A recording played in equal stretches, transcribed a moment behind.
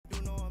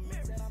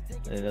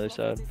And the other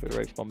side for the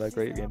right spawn back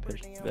right, you're getting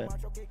pushed. Bet.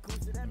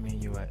 I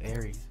mean, you are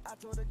Aries.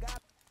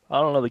 I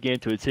don't know the game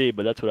to a T,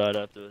 but that's what I'd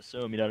have to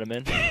assume. You know what I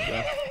mean?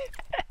 So.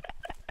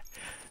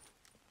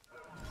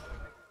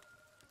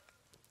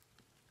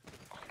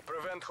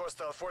 Prevent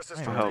hostile forces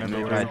I from don't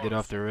remember what I taking did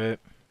off the rip.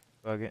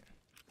 Fuck it.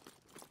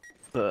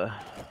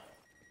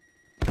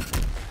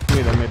 Give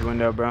me the mid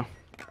window, bro.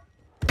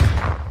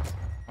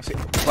 I'll see.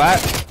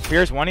 Flat.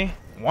 Pierce 1E.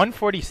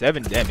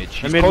 147 damage.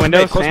 He's mid close window,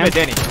 mid, close Sam. mid,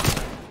 Danny.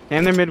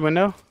 And their mid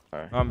window.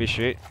 On B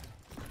straight.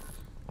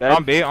 Dead.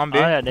 On B, on B.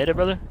 Oh yeah, native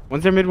brother.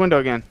 When's their mid window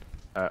again?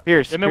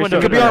 Pierce. Their mid Pierce window.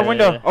 is Could be mid our Yeah,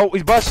 window. yeah. Oh,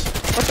 he's bust.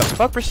 What the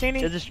fuck, Brasini?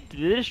 Did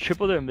they just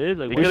triple their mid?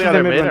 Like, You Where's could've the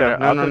got mid mid window?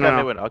 window. No,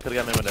 no, no. I could've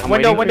got mid window. I'm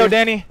Window, waiting window, for you.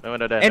 Danny. Mid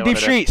window dead. And deep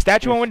street.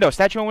 Statue and window.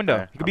 Statue and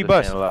window. He could be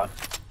bust.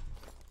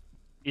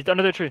 He's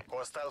under their tree.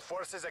 Hostile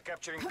forces are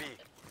capturing B.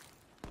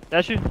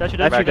 That's you. That's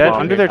That's you, dead.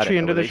 Under their tree,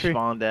 under their They tree.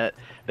 spawned that.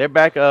 They're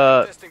back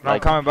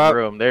like coming back.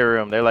 room.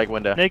 They're like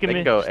window. Naked They me.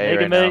 can go A Naked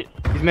right mate.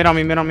 now. He's mid on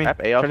me, mid on me. Tap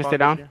A Try to stay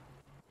down.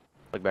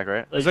 Look back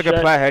right. Let's look at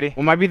Plat, Heady.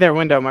 Well, might be their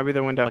window, might be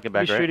their window. Looking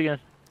back Shoot right. again.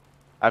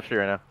 I'm sure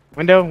right now.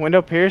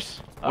 Window,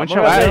 Pierce. One shot.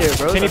 right here,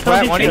 bro. Can he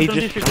plat one? And he Don't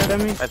just do shot at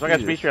me. Nice one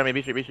guy's B street on me.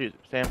 B street.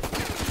 Sam.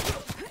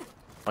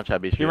 One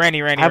shot B street.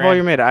 He ran. I have all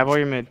your mid, I have all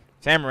your mid.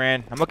 Sam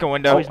ran. I'm looking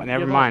window. Oh,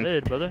 never mind.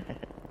 Mid, brother.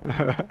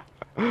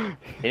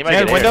 Anybody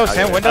Sam get window, air?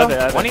 Sam I'll window.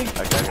 get it. 20.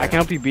 I can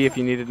help you B if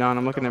you need it down.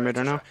 I'm looking at mid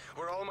right now.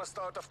 We're almost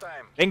out of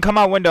time. They can come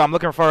out window. I'm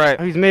looking for right.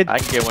 Oh, he's mid. I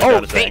can get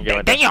one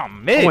down.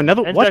 Damn, mid. Oh,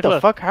 another. And What Jack the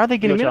left. fuck? How are they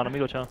getting Go mid?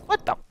 go challenge.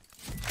 What the?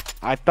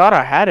 I thought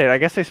I had it. I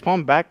guess they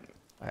spawned back.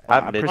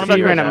 I'm mid.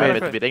 Perceive ran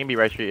at mid. They can be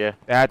right street. Yeah.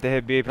 They had to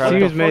hit B See probably.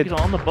 who's mid. He's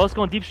on the bus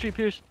going deep street,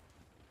 Pierce.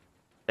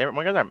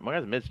 One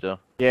guy's mid still.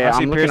 Yeah, I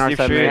see I'm looking Pierce our deep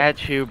side street. mid.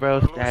 Statue, bro.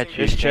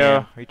 Statue. Just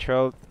chill. We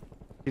trolled.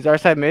 He's our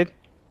side mid.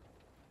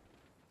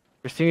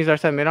 Christini's our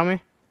side mid on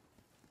me.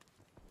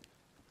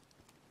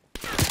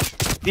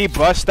 D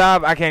bus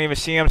stop. I can't even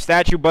see him.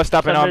 Statue bus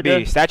stopping on B.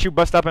 Dead. Statue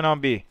bus stopping on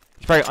B.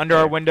 He's probably under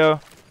our window.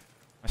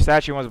 A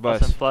statue wants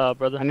Bust. bus. Fly out,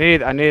 brother. I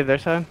needed their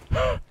side.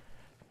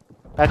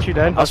 That's you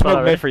dead. I'll smoke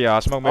already. mid for y'all.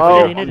 Smoke mid Oh, for you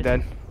y'all. need I'm it.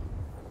 dead.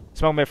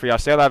 Smoke mid for y'all.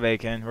 Stay alive,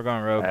 Aiken. We're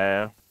going rogue.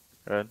 Yeah.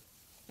 Good.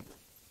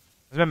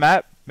 Is mid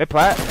map? Mid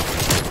plat?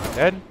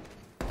 Dead?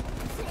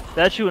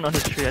 Statue and under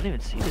the tree. I didn't even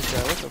see this guy.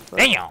 What the fuck?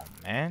 Damn,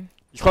 man.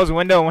 He's closing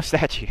window and one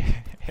statue.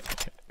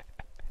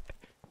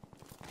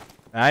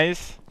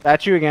 Nice.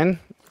 That's you again.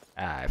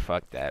 Ah,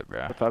 fuck that,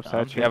 bro. What's up,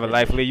 statue? You have a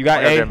life lead. You got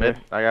I got their A. mid.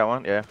 I got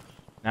one. Yeah.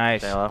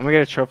 Nice. Staying I'm low. gonna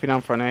get a trophy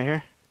down front right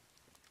here.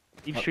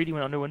 Deep street. He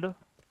went under window.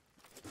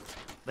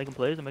 Making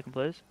plays. I'm making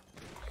plays.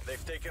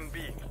 They've taken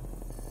B.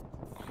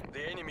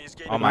 The enemy is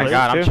Oh my Let's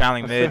god, I'm do.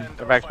 channeling Let's mid.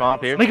 They're back spawn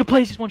here. Making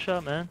plays. He's one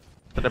shot, man.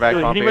 They're back Yo,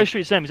 spawn he here. right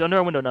street. Sam. He's under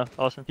our window now.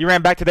 Awesome. He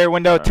ran back to their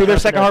window. To their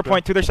Nice, second nice, hard bro.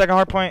 point. To their second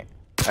hard point.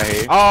 I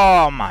hear you.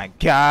 Oh my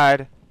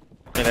god.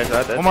 Yeah,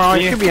 that's One more on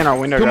He you. could be in our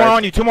window. Two more guys.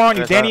 on you. Two more on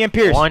you. Danny and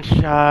Pierce. One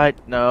shot.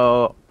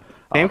 No.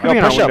 Sam could No, be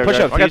in our push up, window. push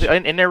guys. up. One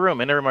guy's in their room.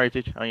 In their room, are you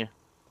teach on you?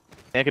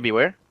 Dan could be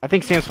where? I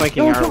think Sam's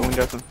flanking Yo, our yo.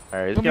 window. Alright,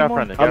 let's Don't get out be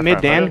front. more- then, get Up mid,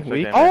 out front. Dan,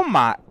 weak. Oh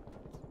my.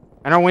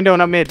 And our window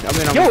and up mid. Up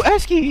mid. Up Yo, mid.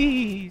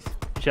 Eskies.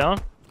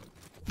 Challenge.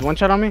 One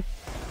shot on me.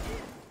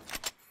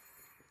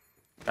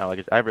 Oh, like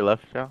it's Ivory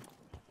left. Yeah.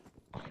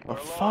 Oh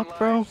fuck,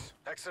 bro.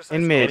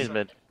 In mid. He's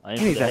mid. I ain't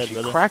And he's dead, actually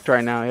brother. cracked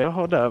right now. Yo,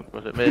 hold up.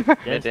 Was it mid? Yeah,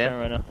 Mid, it's turn Dan.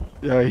 right now.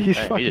 Yo, he's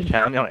Hey, he fucking. just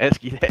challenging on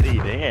Esky. Daddy,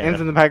 damn. Hands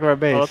in the back of our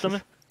base. Follow up to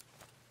me.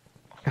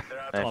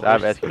 Nice. I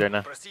have Esky there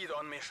now. Proceed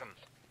on mission.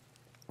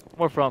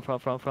 More front. Give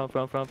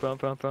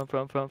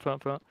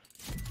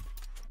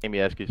Give me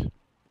Eskies.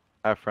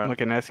 Out front.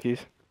 Looking Eskies.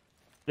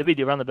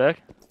 me around the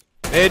back.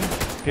 Mid.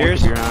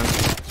 Pierce. You're on.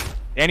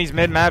 Danny's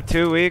mid map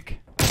too weak.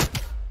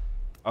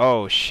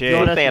 Oh shit.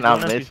 Going He's saying I'm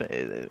Eskies,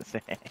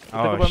 missing. Oh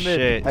about mid.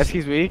 shit.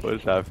 Eskies weak.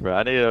 What's up, bro?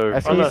 I need to.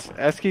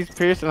 Eskies,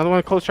 Pierce. Another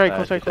one close right,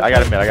 close right. I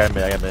got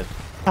him mid.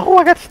 Oh,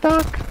 I got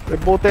stuck. They're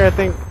both there, I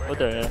think. What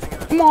there? Yeah.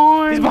 Come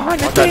on. He's behind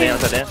the What's that, thing. Dan?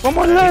 What's that, Dan? One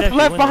more He's left. actually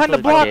Left winning, behind the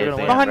so block. he's gonna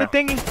win. Behind the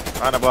Bro.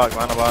 thingy. On the block.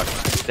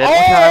 Dead. Oh!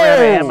 One shot, I ran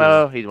out of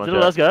ammo. He's one Is it the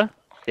last shot.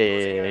 guy?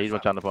 Yeah. He's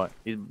one shot on the point.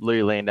 He's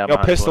literally laying down. Yo,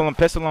 behind the pistol point.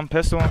 him.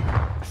 Pistol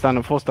him. Stun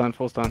him, full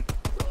stun.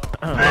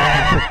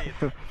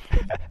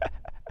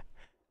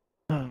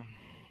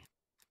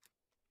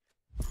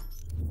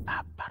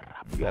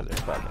 You guys are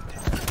fucking.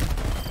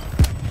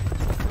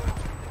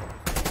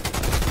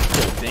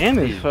 Dan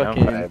is He's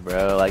fucking dumb,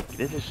 bro. Like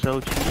this is so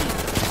cheap.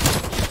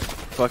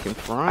 fucking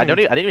frying. I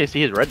didn't even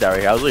see his red dot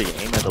right here. I was literally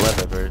aiming at the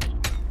left at first.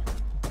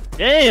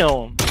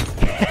 Damn.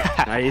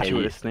 I hit you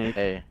with a snake.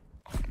 Hey,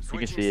 you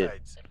can see it.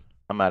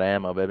 I'm out of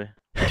ammo, baby.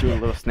 Hit you with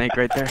a little snake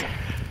right there.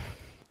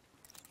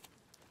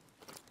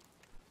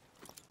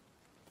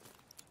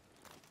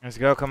 Let's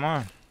go. Come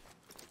on.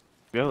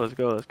 Let's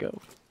go.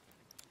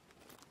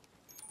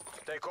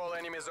 Take all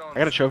enemy zones. I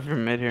got a trophy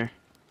from mid here.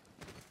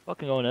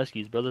 Fucking going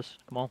Eskies, brothers.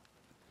 Come on.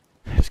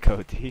 Let's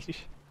go, Thieves.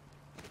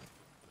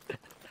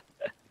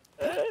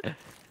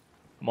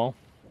 Come on.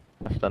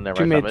 I'm stunned there,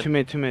 Two right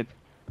mid.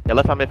 Yeah,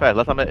 left on mid fast.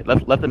 Left of me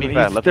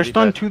fast. Left They're of me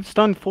stunned, fast. two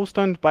stunned, full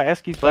stunned by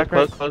Eskies. Back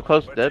right.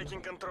 Close, dead.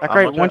 Back I'm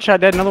right, on one shot.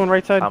 shot dead, another one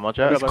right side. I'm on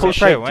shot. He's Shit,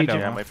 close right, window, TG.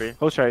 man. Wait for you.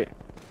 Close right.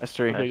 That's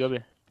three. Okay, go be.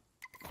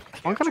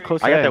 One kind of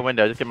close. I got A. that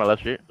window. Just get my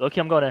left street.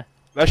 Okay, I'm going in.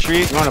 Left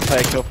street. You want to play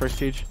a kill first,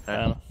 Siege?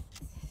 Yeah.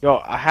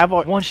 Yo, I have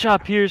all. One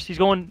shot, Pierce. He's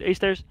going A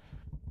stairs.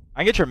 I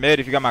can get your mid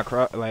if you got my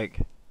like.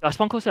 I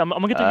spawn close. I'm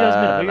gonna get the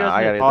guys mid. Nah,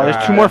 I gotta get Oh, that.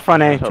 there's two more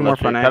front A. So Two more left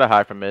street. front Gotta A.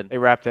 high from mid. They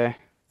wrapped A.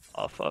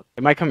 Oh fuck.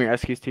 It might come your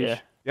Eskies, Teach. Yeah.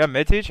 Yeah,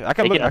 mid teach. I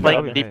can They look. can I can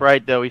flank look deep ahead.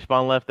 right though. We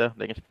spawn left though.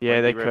 They can. Yeah,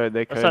 flank they deep right. could.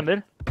 They That's not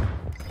could. mid.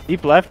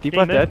 Deep left. Deep Team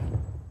left mid. dead.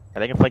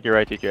 And they can flank your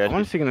right, teach your I'm edge.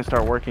 honestly gonna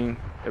start working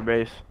their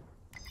base.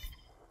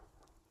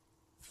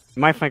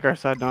 Might flank our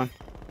side, Don.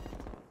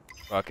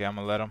 Fuck it, I'm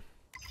gonna let him.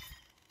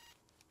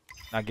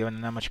 Not giving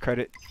them that much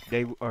credit.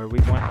 Day or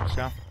week 1.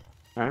 So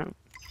Alright.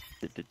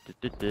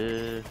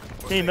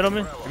 Team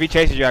middleman. if he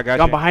chases you, I got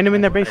I'm you. behind him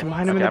in their base. I'm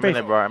behind him in Okay, their I'm in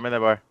base. that bar. I'm in that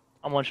bar.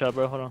 I'm one shot,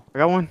 bro. Hold on. I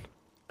got one.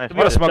 Nice. I'm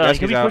gonna smoke Can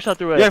Eskies we out. push out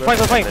through A? Yeah, bro?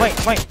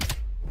 flank.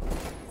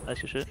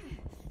 That's good shit.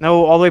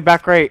 No, all the way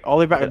back right. All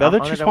the way back. The other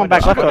two spawn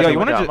back left. Yo, though. you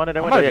wanna I'm just? under that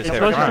I'm window. about to Yeah, just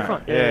close hit to the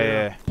front. front.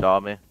 Yeah. Saw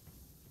me.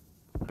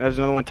 There's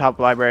another one top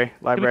library. Give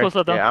me Library. close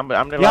left down. Yeah,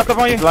 I'm You have to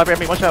find you.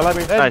 Library. One shot.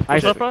 Library. Nice. Close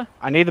Nice. left, bro.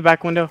 I need the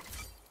back window.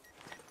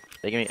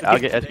 They give me. I'll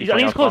get SP. I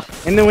think he's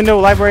close. In the window.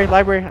 Library.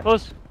 Library.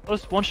 Close.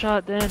 Close. One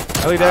shot, Dan.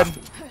 Ellie dead.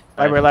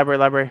 Library. Library.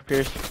 Library.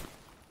 Pierce.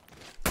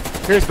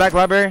 Pierce back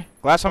library.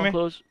 Glass on One me.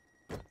 close.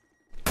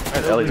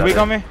 He's weak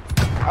on me.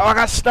 Oh, I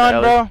got stunned,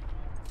 Ellie. bro.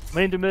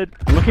 Main to mid.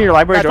 I'm looking at your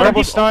library Got door. double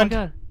Oh my stunned.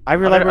 god.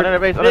 Library. Under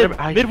Library. base. Mid,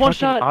 Under mid one fucking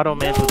shot. Auto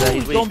man for that.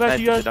 He's weak. Going back Nice,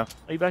 to you guys. sit down.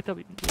 Are you backed up?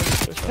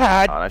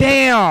 God Oh, nice.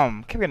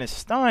 damn. Kept getting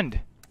stunned.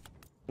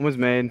 One was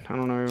made. I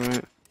don't know where we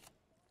went.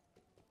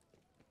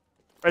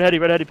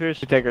 Red heady,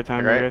 Pierce. We take our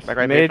time. Back right, I guess. back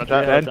right, Mid. base, one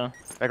shot. Dead. Down.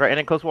 Back right. And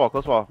then close wall.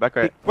 Close wall. Back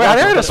right. Wait, I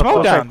heard the Close, smoke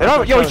close, down. They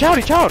don't. close, Yo, close.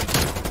 he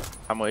chowed.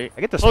 I'm waiting.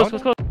 I get the Close,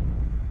 smoke. close, close.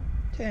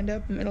 To end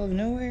up in the middle of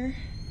nowhere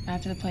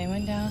after the plane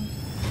went down.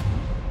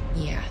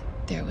 Yeah,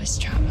 there was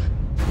trauma.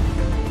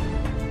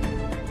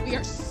 We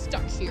are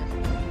stuck here.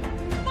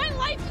 My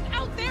life is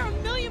out there a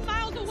million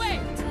miles away.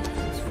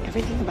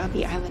 Everything about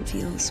the island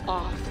feels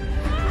off.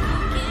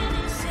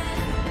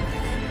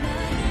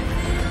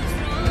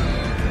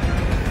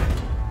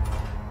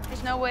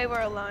 There's no way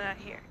we're alone out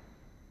here.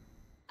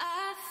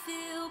 I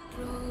feel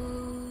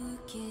broken.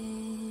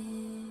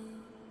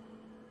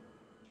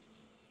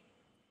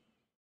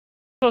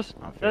 Close.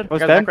 Dead. Was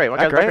Guys, dead? back right. One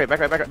guy's back right. Back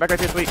right. Back right.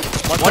 This week.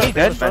 One he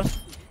dead. Nice.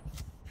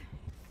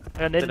 I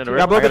got naded I too.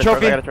 Yeah, blow the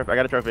trophy. got a trophy. I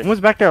got a trophy. One was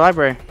back there.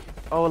 Library.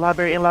 Oh,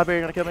 library. In library.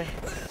 You're gonna kill me.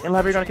 In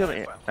library. You're gonna kill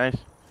me. Nice.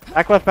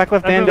 Back left. Back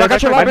left. Dan. I I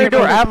got your Back library right,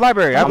 door. back I right. have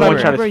library. I have I'm one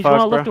shot library. as fuck,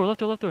 Left bro. door, left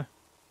door, left door.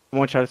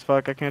 One shot as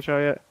fuck. I can't show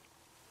yet.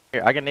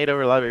 Here, I can nade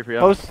over library for you.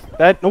 Post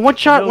that. No, one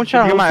shot. Yo, One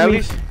shot. you get my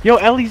Ellie's. Ellie's? Yo,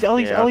 Ellie's Yeah,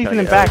 I'll in tell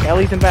the you, back. Ellie's.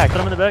 Ellie's in back. Put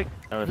him in the back.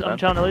 No, it's I'm not.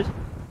 challenging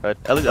Elise.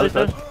 Ellie's Ellie's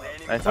dead. dead.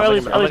 Nice. Oh,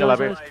 Ellie's, I'm looking Ellie's,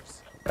 library.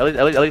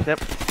 Ellie's. Ellie's Temp.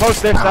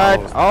 Post their side.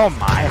 Ow. Oh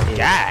my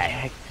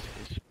god.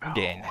 I'm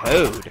getting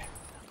hoed.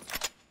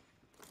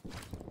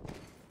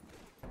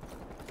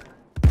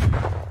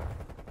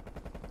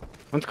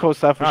 One's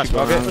close left. We Nah, should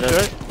go smoke it. around. Push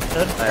right.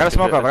 Dead. I gotta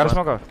smoke off. I gotta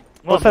smoke off.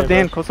 Close left,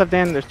 Dan. Close left,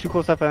 Dan. There's two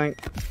close left, I think.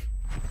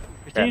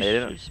 Yeah,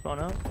 naded. Should spawn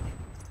out.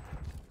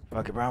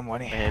 Fuck it, bro. I'm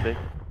winning. I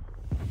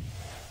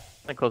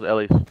think close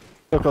Ellie's.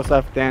 Still close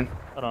left, Dan.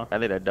 Hold on. I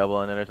think they're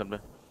double in it or something.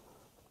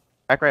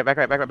 Back right. Back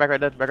right. Back right. Back right.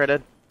 Dead. Back right.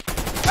 Dead.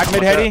 Back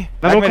mid heady. Another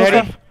Back one mid close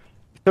heady. left.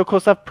 Still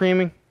close left,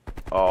 preeming.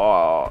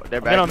 Oh,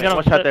 they're back. him, get him.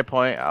 One shot their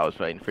point. I was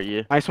waiting for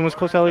you. Nice one was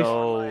close, Ellie's.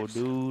 Oh,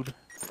 dude.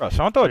 Bro,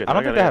 someone throw it. I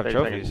don't think they have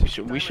Okay, trophies.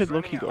 We should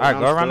look. Go Alright,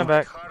 go around the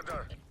back.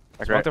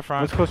 Back Smoke right. the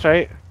front. One's close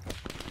right.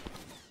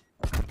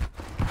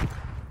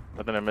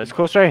 Nothing in mid. It's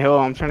close right hill.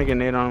 I'm trying to get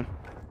nade on him.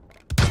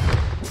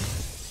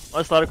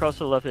 Let's slide across to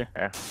the left here.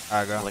 Yeah.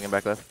 Alright, go. I'm looking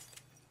back left.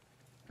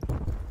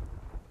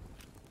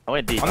 I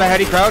went deep. On the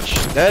heady crouch.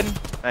 Dead.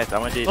 Nice. I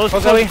went deep. Close,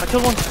 Close, close. Ellie. I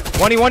killed one.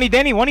 One-y,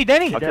 Denny. One-y,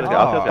 Denny. I'll kill this Oh. guy,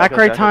 I'll kill this guy, Back I'll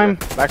right kill time.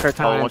 this guy. Back right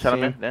time. Oh, I one didn't shot see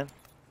him in. him. Then.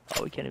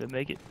 Oh, we can't even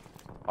make it.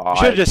 Oh, You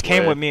should have I just came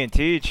swear. with me and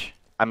Teach.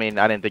 I mean,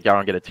 I didn't think y'all were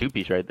gonna get a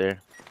two-piece right there.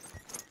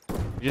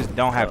 You just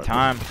don't have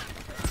time.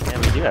 Man,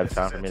 we do have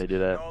time for me to do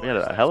that. We had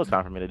a hell of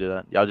time for me to do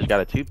that. Y'all just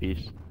got a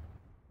two-piece.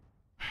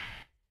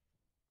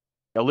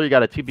 Y'all literally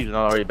got a two-piece and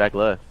already back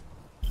left.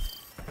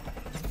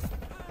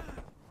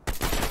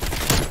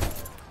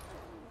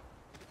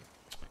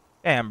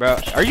 Damn, bro.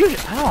 Are you?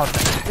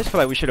 I just feel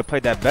like we should have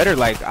played that better.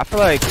 Like, I feel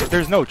like if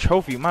there's no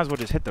trophy, you might as well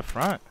just hit the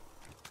front.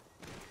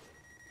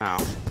 No.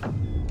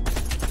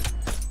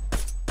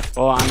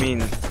 Well, I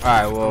mean,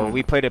 Alright, well,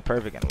 we played it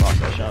perfect and lost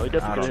that No, shot. we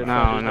definitely could No,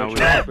 have no,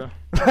 we- bro.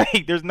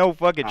 Like, there's no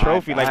fucking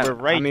trophy. Like, we're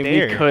right I mean,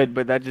 there. we could,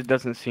 but that just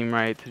doesn't seem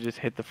right to just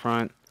hit the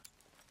front.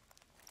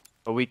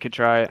 But we could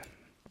try it.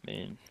 I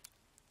mean,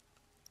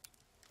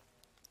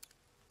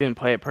 Didn't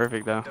play it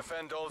perfect though.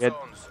 Defend all We had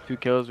zones. 2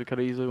 kills. We could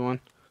have easily won.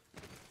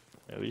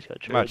 yeah, we just got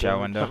Come out, traded. chat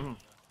window.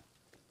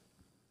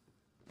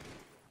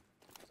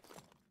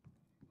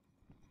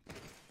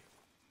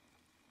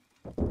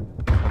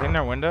 I think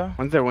their window.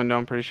 One's their window.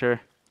 I'm pretty sure.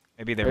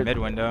 Maybe their mid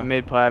window.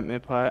 Mid plat.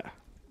 Mid plat.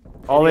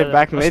 All the way Yeah,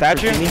 back a mid.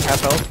 statue? Christine,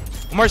 half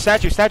health. One more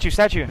statue.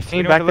 Christine,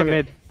 You don't back have to to look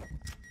mid.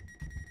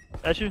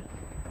 Statue?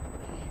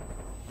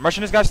 I'm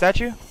rushing this guy's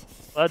statue.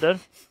 Flat dead.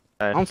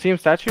 I don't see him.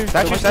 Statue.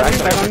 Statue, Statue.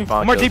 statue.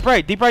 One more deep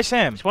right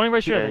Sam. Spawning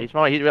right Yeah, here. he's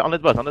on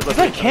his bus. On his bus. He's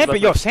like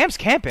camping. Yo, Sam's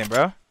camping,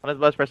 bro. On his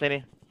bus,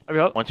 Pressini. Are we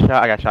up? One shot.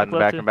 I got shot in the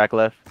Back back left from back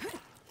left.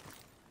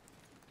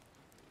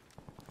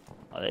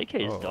 Oh, the AK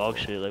is dog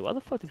shit. Like, why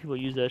the fuck do people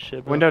use that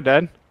shit, bro? Window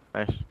dead.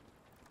 Nice.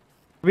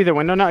 Be the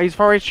window now. He's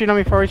far right street on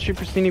me. Far right street.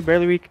 Pristini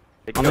barely weak.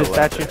 On his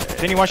statue.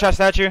 Then you one shot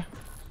statue.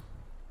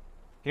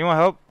 You want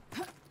help?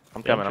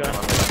 I'm coming.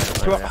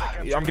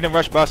 I'm I'm getting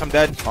rushed bus. I'm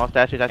dead. All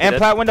statue. And dead.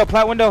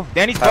 plat window.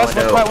 Danny's bus.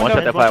 Plat One shot.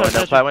 window.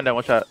 That plat window.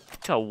 One shot.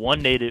 Got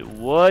one naded.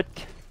 What?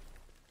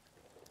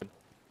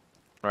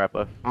 Wrap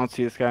up. I don't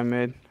see this guy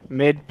mid.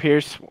 Mid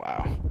Pierce.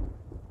 Wow.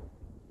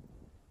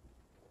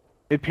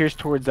 Mid Pierce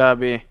towards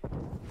B.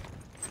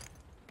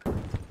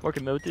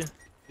 Working mid with you.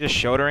 Just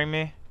shouldering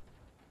me.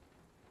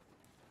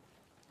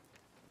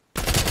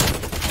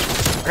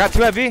 I got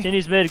 2 at B.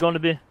 Kenny's mid, going to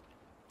B.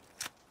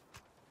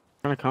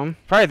 Trying to come.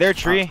 Probably their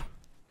tree.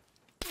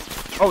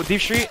 Oh,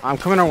 deep street. I'm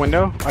coming our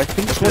window. I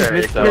think this one's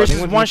mid. so- Pierce I is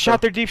think one one's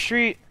shot. Their deep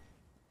street.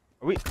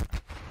 We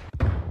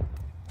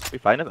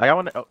fighting this? I got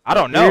one. Oh. I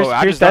don't know.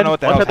 I Pierce just don't dead. know what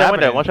the One hell's shot that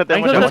window. happening. One shot that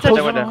Angle window. One that shot that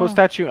statue. window. Close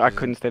statue. I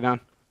couldn't stay down.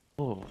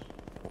 Oh,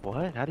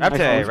 what? How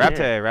did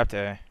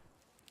Rapte.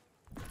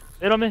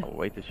 Hit on me. Oh,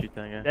 wait to shoot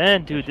that guy.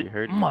 Dan, dude. She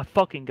heard Oh you. my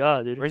fucking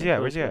god, dude. Where's he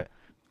at? Where's he at?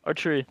 Our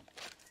tree.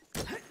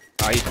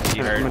 Oh, he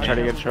I'm heard gonna me. try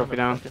to get a trophy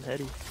down. Fucking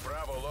heady.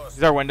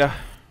 He's our window.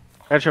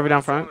 Got a trophy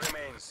down front.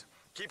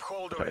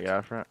 Try to get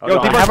out front. Yo,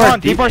 no, deep I our have spawn, our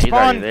deep our he's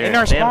spawn, already there. in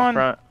our Stand spawn.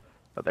 front.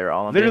 But they were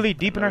all on Literally B.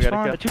 deep in No, our we gotta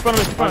spawn. kill. Two front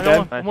of us. Front.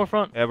 dead. One more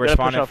front. Yeah, we're Gotta push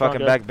spawning out front,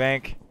 fucking guys. back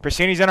bank.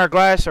 Persini's in our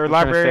glass or I'm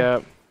trying to stay library.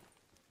 up.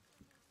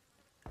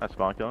 That's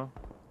spawn kill.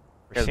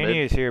 Persini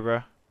is here,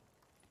 bro.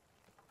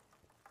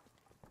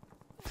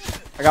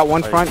 I got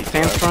one Oh, front. he's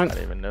Sam's deep. front. I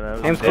didn't even know that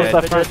was Sam's dead. close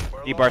left Dead.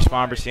 front. Deep our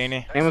spawn,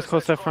 Persini. Sam was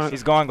close left front.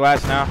 He's going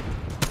glass now.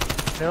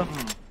 No.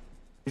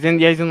 He's in.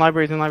 Yeah, he's in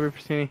library. He's in library.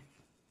 Pristini.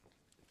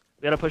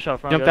 We gotta push out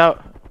front. Jumped guys.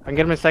 out. I can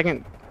get him in a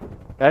second.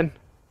 Dead.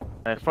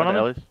 Nice. Front of Front him?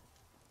 Ellis.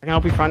 I can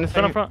help you front in a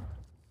Front second. on front.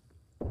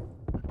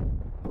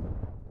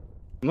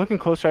 I'm looking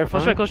close right Close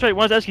front. right, close right.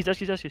 One's Eskies. They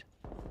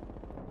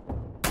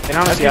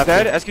don't see Eski's after.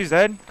 dead. Eski's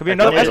dead. Could be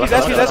another. Left, Eski's.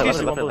 left,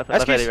 Left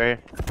Eski's right here.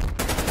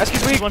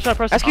 Eski's weak. One shot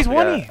press. Eski's Yeah,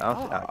 one.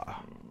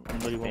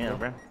 Somebody one Damn,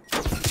 more.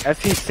 bro.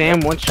 SC Sam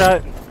one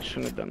shot. I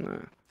shouldn't have done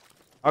that.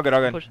 All good.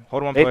 Push.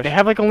 Hold one They push.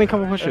 have like only a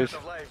couple pushes.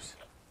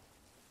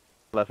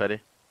 Left Eddie.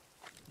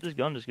 This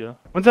gun just go.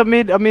 One's up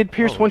mid. Up mid.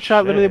 Pierce Oh, one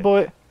shot. Literally a shit.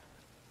 bullet.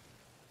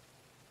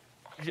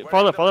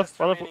 Far left. Alright,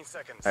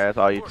 that's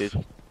all you two.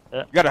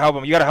 You gotta help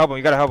him. You gotta help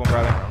him,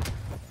 brother.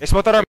 They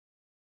smoked out our.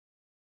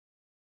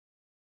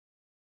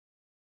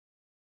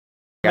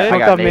 I Smoked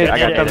got up naded. mid. I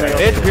got Yeah, naded.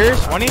 yeah, Mid,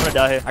 Pierce, 20. I'm gonna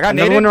die here. I got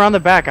Another one naded. around the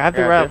back. I have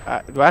to Yeah,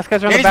 wrap. The last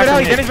guy's around the Dennis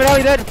back. Vidali, Dennis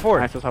Vidali dead. 4.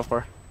 Nice. That's how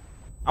far.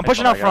 I'm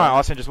pushing Oh out my front, God.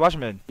 Austin. Just watch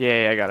mid.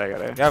 Yeah, I got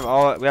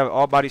it. We have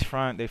all bodies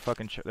front. They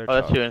fucking. They're Oh,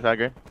 that's chalk. two inside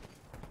grid.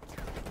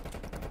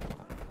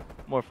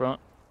 More front.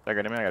 Inside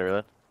grid, I gotta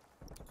reload.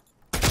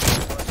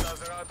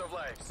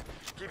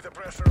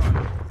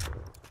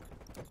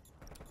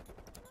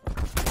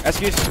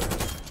 Excuse.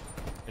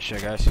 Good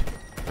shit, guys.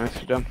 Nice.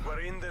 You're done.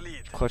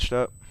 Clutched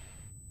up.